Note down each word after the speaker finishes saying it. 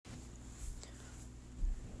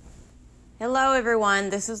Hello everyone,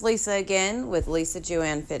 this is Lisa again with Lisa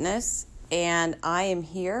Joanne Fitness, and I am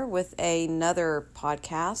here with another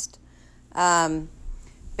podcast.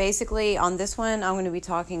 Basically on this one I'm going to be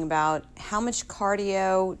talking about how much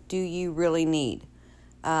cardio do you really need.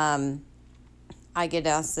 I get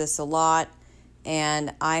asked this a lot,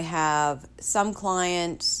 and I have some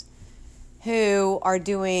clients who are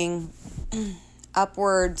doing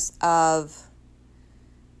upwards of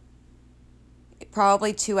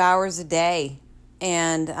probably 2 hours a day.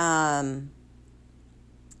 And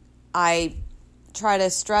I try to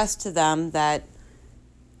stress to them that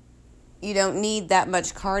you don't need that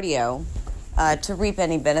much cardio to reap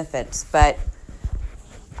any benefits. But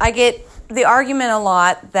I get the argument a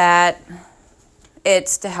lot that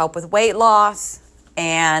it's to help with weight loss.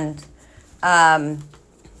 And I'm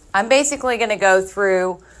basically going to go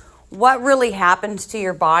through what really happens to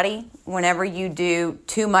your body whenever you do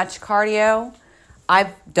too much cardio.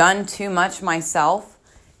 I've done too much myself,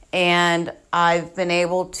 and I've been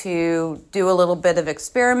able to do a little bit of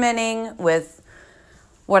experimenting with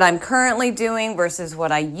what I'm currently doing versus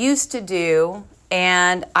what I used to do,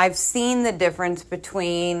 and I've seen the difference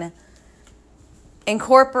between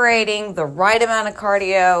incorporating the right amount of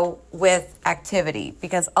cardio with activity,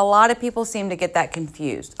 because a lot of people seem to get that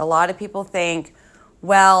confused. A lot of people think,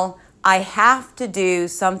 well, I have to do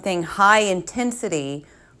something high intensity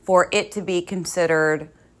for it to be considered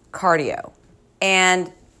cardio.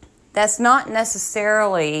 And that's not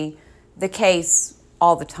necessarily the case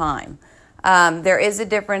all the time. There is a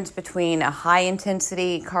difference between a high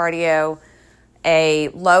intensity cardio, a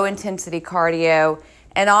low intensity cardio,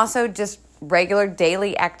 and also just regular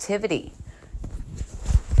daily activity.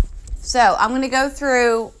 So I'm going to go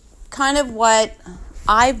through kind of what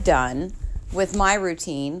I've done with my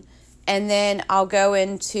routine, and then I'll go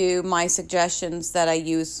into my suggestions that I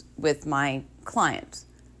use with my clients.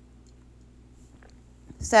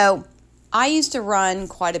 So I used to run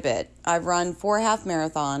quite a bit. I've run 4 half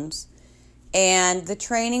marathons, and the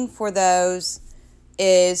training for those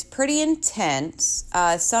is pretty intense.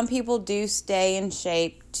 Some people do stay in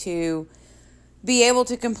shape to be able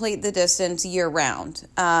to complete the distance year round.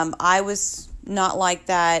 I was not like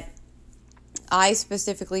that. I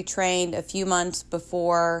specifically trained a few months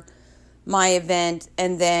before my event,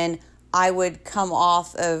 and then I would come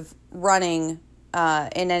off of running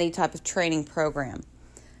in any type of training program.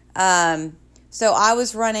 So I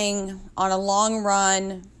was running on a long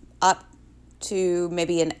run up to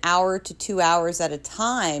maybe an hour to 2 hours at a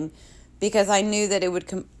time, because I knew that it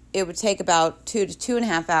would take about 2 to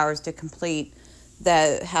 2.5 hours to complete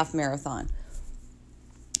the half marathon.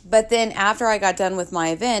 But then after I got done with my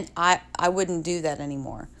event, I wouldn't do that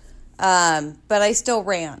anymore. But I still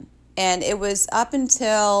ran. And it was up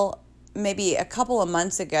until maybe a couple of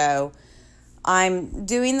months ago, I'm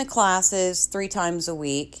doing the classes 3 times a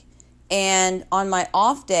week. And on my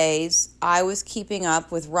off days, I was keeping up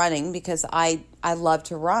with running because I love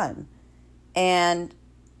to run.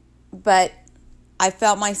 But I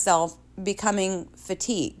felt myself becoming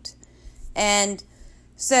fatigued. And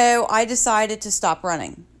so I decided to stop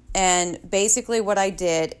running. And basically what I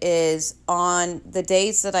did is, on the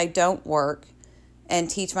days that I don't work and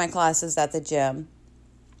teach my classes at the gym,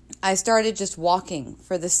 I started just walking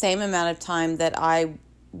for the same amount of time that I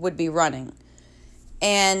would be running.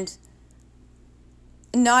 And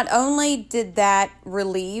not only did that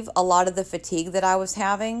relieve a lot of the fatigue that I was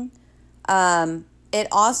having, it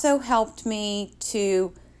also helped me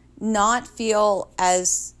to not feel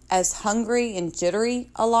as hungry and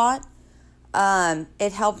jittery a lot.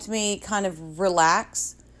 It helped me kind of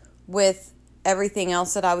relax with everything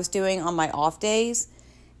else that I was doing on my off days.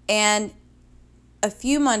 And a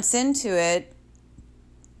few months into it,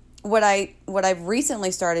 what I've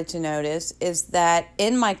recently started to notice is that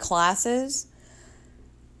in my classes,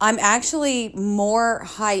 I'm actually more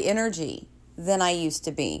high energy than I used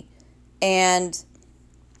to be. And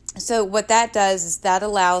so what that does is that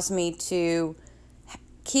allows me to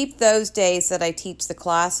keep those days that I teach the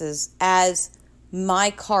classes as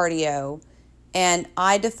my cardio. And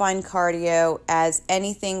I define cardio as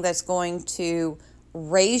anything that's going to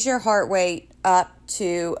raise your heart rate up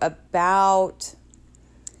to about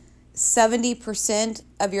 70%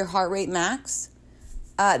 of your heart rate max.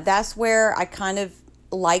 That's where I kind of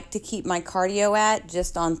like to keep my cardio at,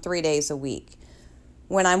 just on 3 days a week.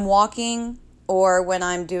 When I'm walking, or when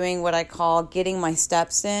I'm doing what I call getting my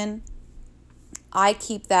steps in, I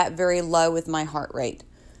keep that very low with my heart rate.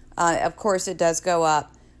 Of course, it does go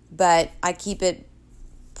up, but I keep it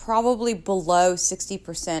probably below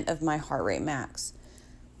 60% of my heart rate max,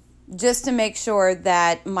 just to make sure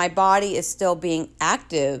that my body is still being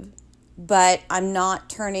active but I'm not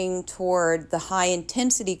turning toward the high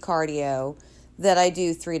intensity cardio that I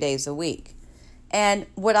do 3 days a week. And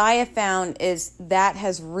what I have found is that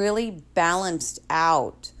has really balanced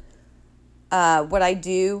out what I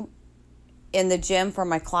do in the gym for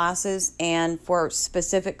my classes and for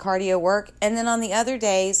specific cardio work. And then on the other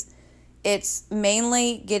days, it's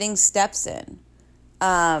mainly getting steps in.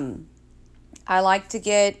 I like to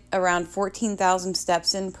get around 14,000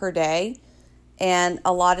 steps in per day. And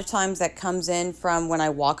a lot of times that comes in from when I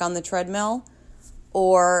walk on the treadmill,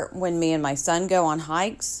 or when me and my son go on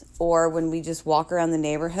hikes, or when we just walk around the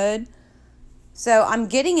neighborhood. So I'm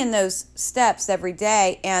getting in those steps every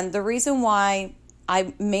day. And the reason why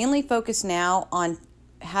I mainly focus now on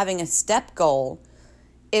having a step goal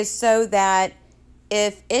is so that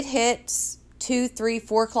if it hits 2, 3,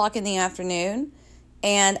 4 o'clock in the afternoon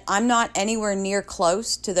and I'm not anywhere near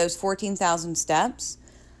close to those 14,000 steps,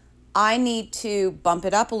 I need to bump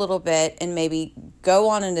it up a little bit and maybe go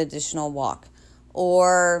on an additional walk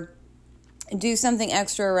or do something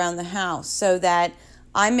extra around the house, so that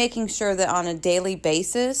I'm making sure that on a daily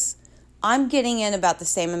basis, I'm getting in about the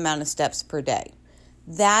same amount of steps per day.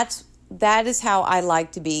 That is how I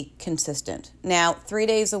like to be consistent. Now, 3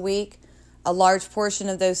 days a week, a large portion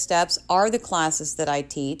of those steps are the classes that I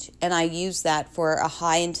teach, and I use that for a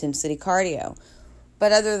high intensity cardio.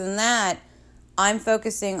 But other than that, I'm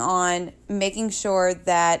focusing on making sure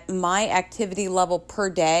that my activity level per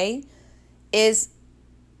day is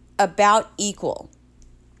about equal.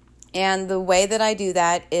 And the way that I do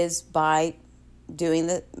that is by doing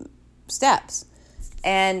the steps.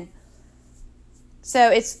 And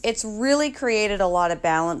so it's really created a lot of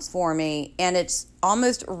balance for me, and it's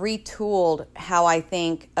almost retooled how I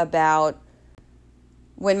think about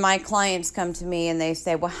when my clients come to me and they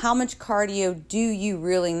say, well, how much cardio do you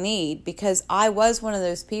really need? Because I was one of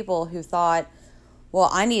those people who thought,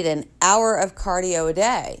 well, I need an hour of cardio a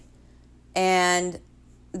day. And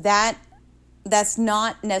that's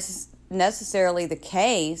not necessarily the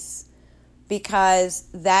case, because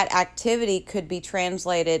that activity could be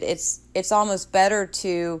translated. It's almost better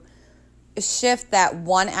to shift that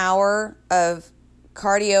 1 hour of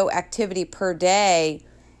cardio activity per day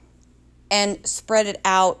and spread it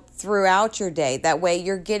out throughout your day. That way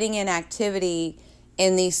you're getting in activity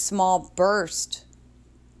in these small bursts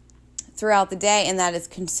throughout the day, and that is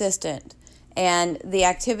consistent. And the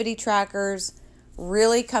activity trackers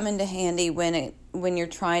really come into handy when you're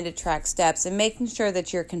trying to track steps and making sure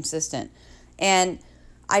that you're consistent. And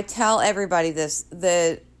I tell everybody this,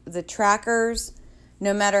 the trackers,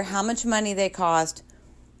 no matter how much money they cost,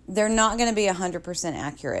 they're not going to be 100%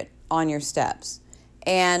 accurate on your steps.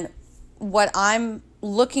 And what I'm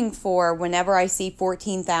looking for whenever I see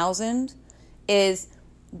 14,000 is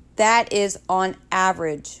that is on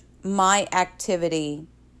average my activity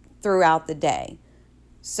throughout the day.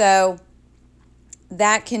 So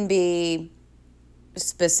that can be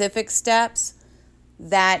specific steps.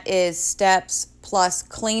 That is steps plus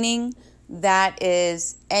cleaning. That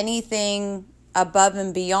is anything above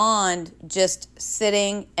and beyond just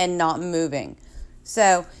sitting and not moving.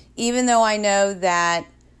 So even though I know that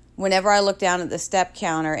whenever I look down at the step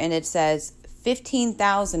counter and it says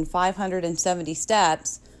 15,570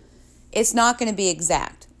 steps, it's not going to be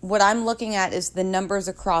exact. What I'm looking at is the numbers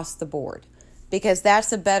across the board, because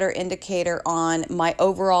that's a better indicator on my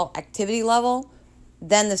overall activity level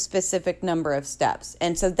than the specific number of steps.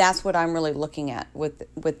 And so that's what I'm really looking at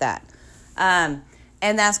with that. And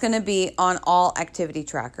that's going to be on all activity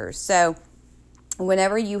trackers. So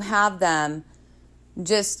whenever you have them,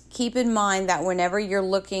 just keep in mind that whenever you're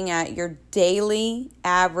looking at your daily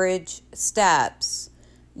average steps,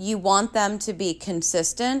 you want them to be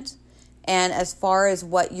consistent. And as far as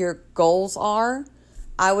what your goals are,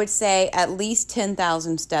 I would say at least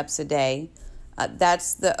 10,000 steps a day.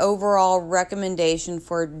 That's the overall recommendation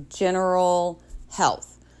for general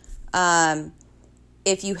health.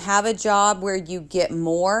 If you have a job where you get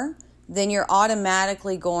more, then you're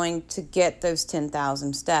automatically going to get those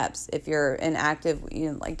 10,000 steps. If you're an active,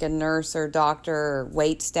 like a nurse or doctor or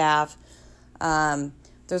wait staff,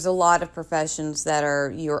 there's a lot of professions that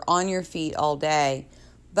you're on your feet all day.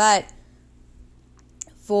 But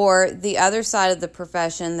for the other side of the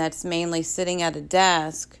profession that's mainly sitting at a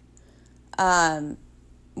desk,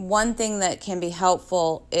 one thing that can be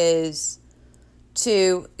helpful is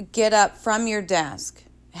to get up from your desk,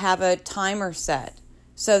 have a timer set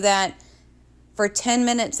so that for 10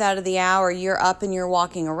 minutes out of the hour you're up and you're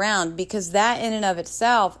walking around, because that in and of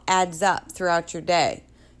itself adds up throughout your day.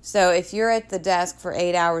 So if you're at the desk for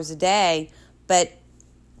 8 hours a day, but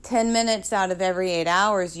 10 minutes out of every 8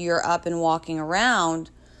 hours you're up and walking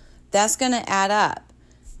around, that's going to add up.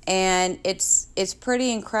 And it's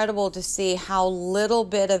pretty incredible to see how little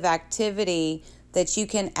bit of activity that you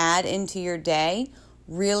can add into your day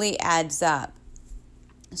really adds up.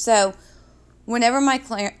 So whenever my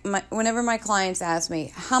clients ask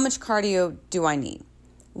me, how much cardio do I need?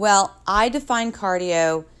 Well, I define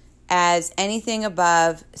cardio as anything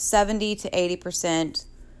above 70 to 80%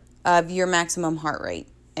 of your maximum heart rate.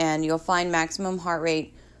 And you'll find maximum heart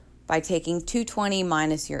rate by taking 220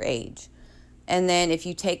 minus your age. And then if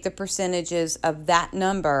you take the percentages of that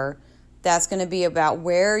number, that's going to be about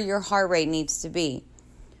where your heart rate needs to be.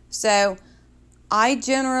 So I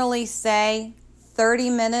generally say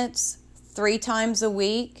 30 minutes 3 times a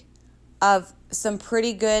week of some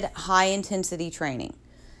pretty good high intensity training.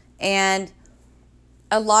 And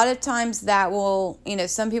a lot of times that will,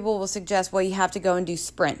 some people will suggest, well, you have to go and do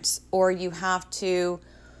sprints, or you have to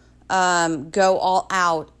go all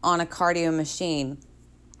out on a cardio machine.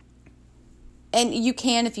 And you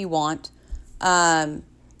can if you want. The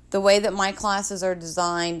way that my classes are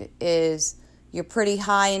designed is you're pretty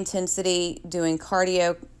high intensity doing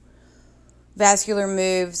cardiovascular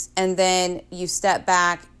moves, and then you step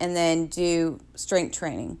back and then do strength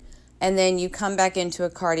training. And then you come back into a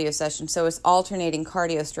cardio session. So it's alternating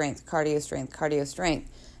cardio strength, cardio strength, cardio strength.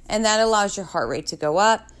 And that allows your heart rate to go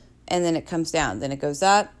up, and then it comes down. Then it goes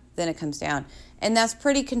up, then it comes down. And that's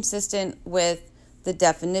pretty consistent with the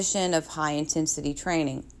definition of high intensity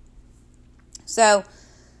training. So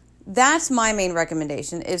that's my main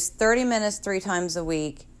recommendation, is 30 minutes 3 times a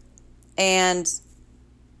week. And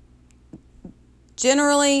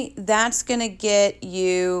generally that's going to get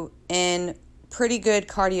you in pretty good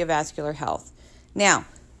cardiovascular health. Now,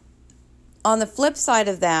 on the flip side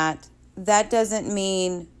of that doesn't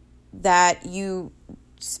mean that you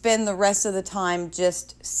spend the rest of the time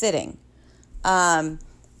just sitting. I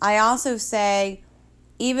also say,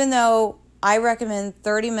 even though I recommend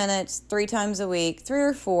 30 minutes 3 times a week, 3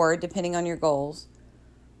 or 4, depending on your goals,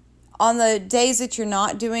 on the days that you're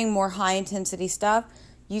not doing more high intensity stuff,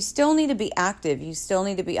 you still need to be active. You still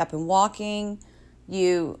need to be up and walking.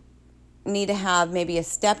 You need to have maybe a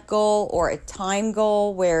step goal or a time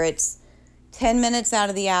goal where it's 10 minutes out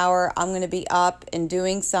of the hour, I'm going to be up and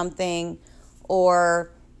doing something,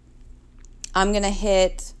 or I'm going to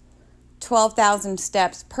hit 12,000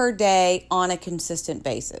 steps per day on a consistent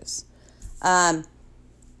basis.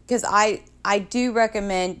 Because I do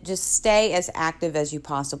recommend just stay as active as you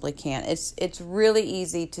possibly can. It's really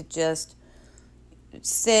easy to just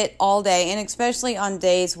sit all day, and especially on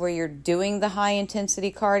days where you're doing the high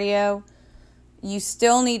intensity cardio, you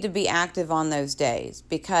still need to be active on those days,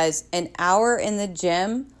 because an hour in the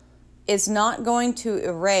gym is not going to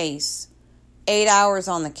erase 8 hours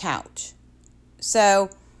on the couch. So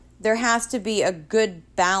there has to be a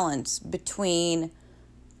good balance between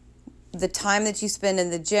the time that you spend in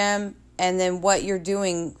the gym and then what you're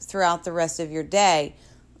doing throughout the rest of your day.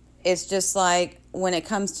 It's just like when it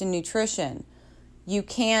comes to nutrition. You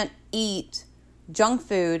can't eat junk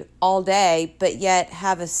food all day, but yet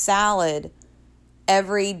have a salad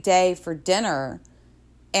every day for dinner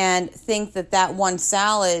and think that that one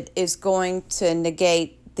salad is going to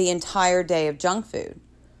negate the entire day of junk food.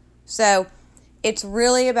 So it's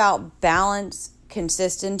really about balance,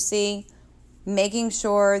 consistency, making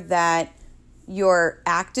sure that you're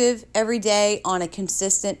active every day on a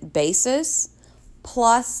consistent basis,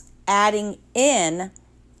 plus adding in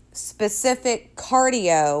specific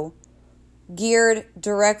cardio geared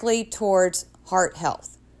directly towards heart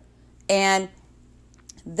health. And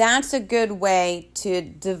that's a good way to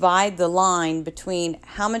divide the line between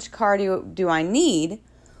how much cardio do I need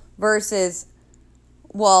versus,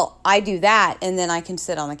 well, I do that and then I can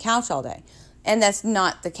sit on the couch all day. And that's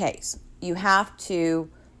not the case. You have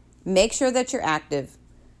to make sure that you're active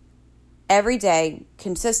every day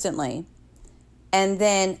consistently. And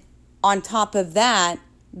then on top of that,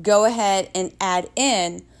 go ahead and add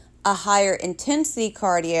in a higher intensity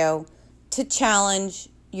cardio to challenge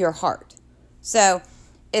your heart. So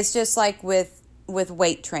it's just like with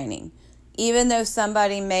weight training. Even though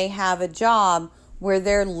somebody may have a job where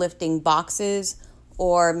they're lifting boxes,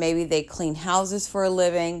 or maybe they clean houses for a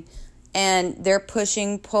living and they're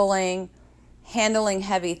pushing, pulling, handling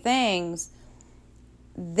heavy things,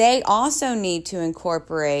 they also need to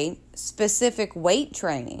incorporate specific weight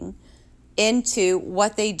training into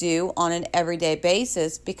what they do on an everyday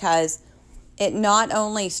basis, because it not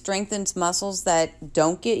only strengthens muscles that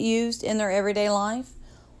don't get used in their everyday life,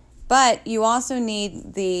 but you also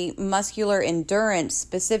need the muscular endurance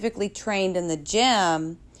specifically trained in the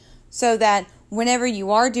gym so that whenever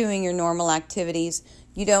you are doing your normal activities,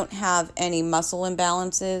 you don't have any muscle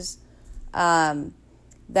imbalances.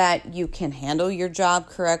 that you can handle your job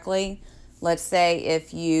correctly. Let's say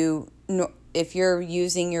if you're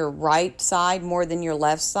using your right side more than your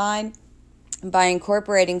left side, by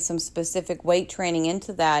incorporating some specific weight training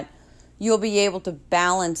into that, you'll be able to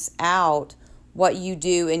balance out what you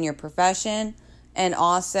do in your profession and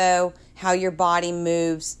also how your body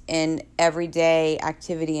moves in everyday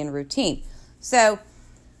activity and routine. So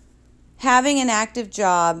having an active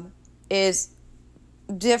job is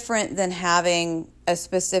different than having a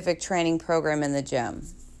specific training program in the gym.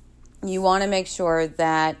 You want to make sure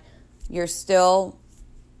that you're still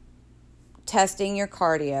testing your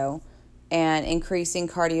cardio and increasing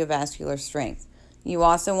cardiovascular strength. You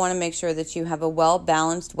also want to make sure that you have a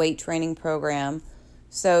well-balanced weight training program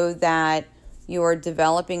so that you're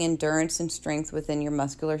developing endurance and strength within your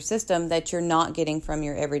muscular system that you're not getting from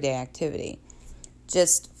your everyday activity.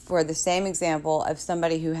 Just for the same example of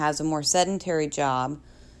somebody who has a more sedentary job,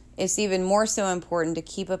 it's even more so important to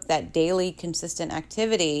keep up that daily consistent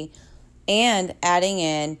activity and adding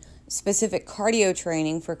in specific cardio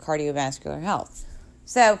training for cardiovascular health.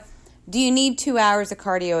 So, do you need 2 hours of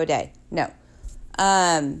cardio a day? No.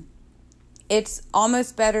 It's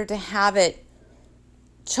almost better to have it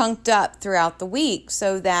chunked up throughout the week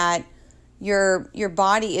so that your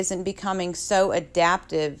body isn't becoming so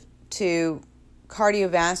adaptive to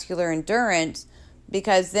cardiovascular endurance,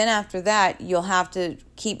 because then after that you'll have to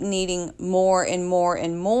keep needing more and more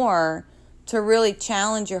and more to really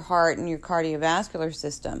challenge your heart and your cardiovascular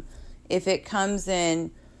system. If it comes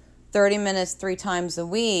in 30 minutes 3 times a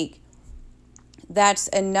week, that's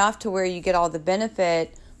enough to where you get all the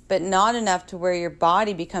benefit, but not enough to where your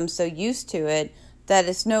body becomes so used to it that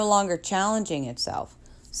it's no longer challenging itself.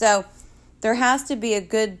 So there has to be a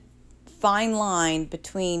good fine line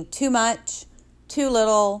between too much, too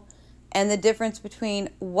little, and the difference between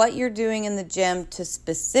what you're doing in the gym to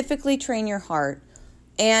specifically train your heart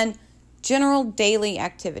and general daily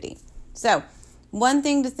activity. So one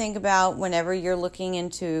thing to think about whenever you're looking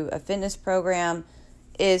into a fitness program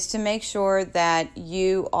is to make sure that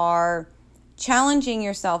you are challenging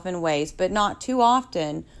yourself in ways, but not too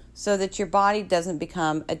often, so that your body doesn't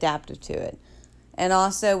become adaptive to it. And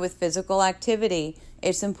also with physical activity,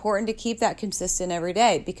 it's important to keep that consistent every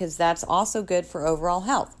day because that's also good for overall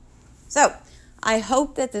health. So I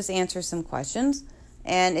hope that this answers some questions.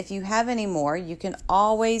 And if you have any more, you can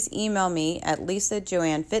always email me at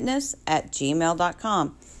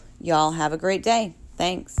lisajoannefitness@gmail.com. Y'all have a great day.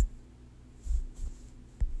 Thanks.